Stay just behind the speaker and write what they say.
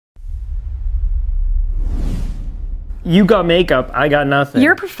You got makeup, I got nothing.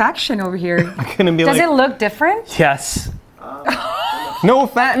 You're perfection over here. Gonna be Does it look different? Yes. No,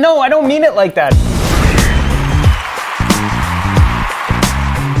 I don't mean it like that.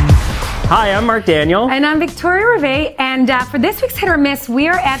 Hi, I'm Mark Daniel. And I'm Victoria Reve, and for this week's Hit or Miss, we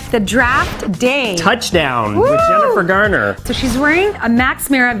are at the draft day. Touchdown. Woo! With Jennifer Garner. So she's wearing a Max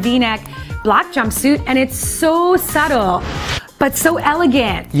Mara V-neck black jumpsuit, and it's so subtle, but so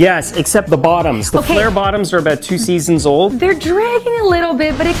elegant. Yes, except the bottoms. The flare bottoms are about 2 seasons old. They're dragging a little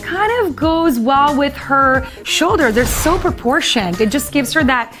bit, but it kind of goes well with her shoulders. They're so proportioned. It just gives her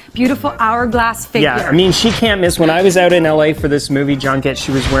that beautiful hourglass figure. Yeah, I mean, she can't miss. When I was out in LA for this movie junket,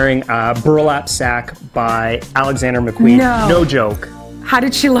 she was wearing a burlap sack by Alexander McQueen. No joke. How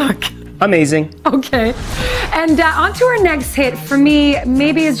did she look? Amazing. Okay. And on to our next hit. For me,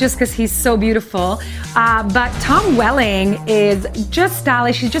 maybe it's just because he's so beautiful, but Tom Welling is just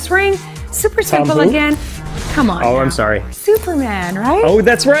stylish. He's just wearing super simple again. Come on. Oh, now. I'm sorry. Superman, right? Oh,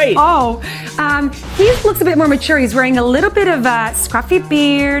 that's right. Oh, he looks a bit more mature. He's wearing a little bit of a scruffy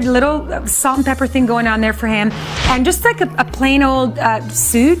beard, little salt and pepper thing going on there for him, and just like a plain old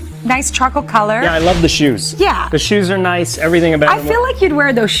suit. Nice charcoal color. Yeah, I love the shoes. Yeah. The shoes are nice, everything about them. I feel like you'd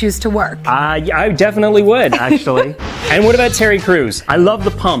wear those shoes to work. Yeah, I definitely would, actually. And what about Terry Crews? I love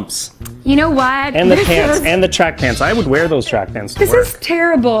the pumps. You know what? And the pants, and the track pants. I would wear those track pants to work. This is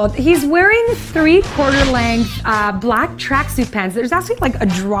terrible. He's wearing 3/4 length black tracksuit pants. There's actually like a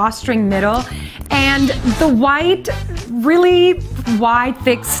drawstring middle, and the white, really wide,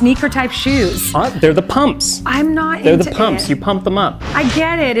 thick sneaker type shoes. They're the pumps. I'm not They're into the pumps. it. You pump them up. I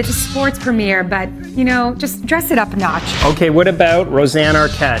get it. It's a sports premiere, but you know, just dress it up a notch. Okay, what about Roseanne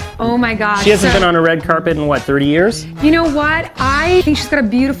Arquette? Oh my gosh. She hasn't been on a red carpet in what, 30 years? You know what? I think she's got a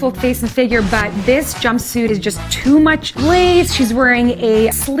beautiful face and figure, but this jumpsuit is just too much lace. She's wearing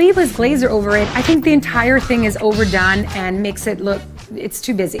a sleeveless blazer over it. I think the entire thing is overdone and makes it look, it's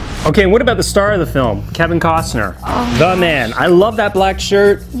too busy. Okay, what about the star of the film, Kevin Costner? Oh, the man. I love that black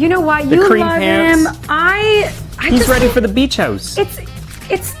shirt. You know what? The you cream love pants. him. He's ready for the beach house.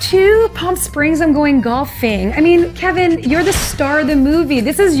 It's to Palm Springs. I'm going golfing. I mean, Kevin, you're the star of the movie.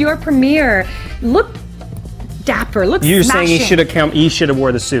 This is your premiere. Look dapper. Look You're smashing. saying he should have come. He should have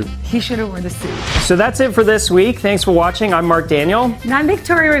wore the suit. He should have worn the suit. So that's it for this week. Thanks for watching. I'm Mark Daniel. And I'm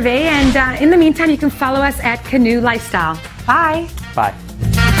Victoria Reve, and in the meantime, you can follow us at Canoe Lifestyle. Bye. Bye.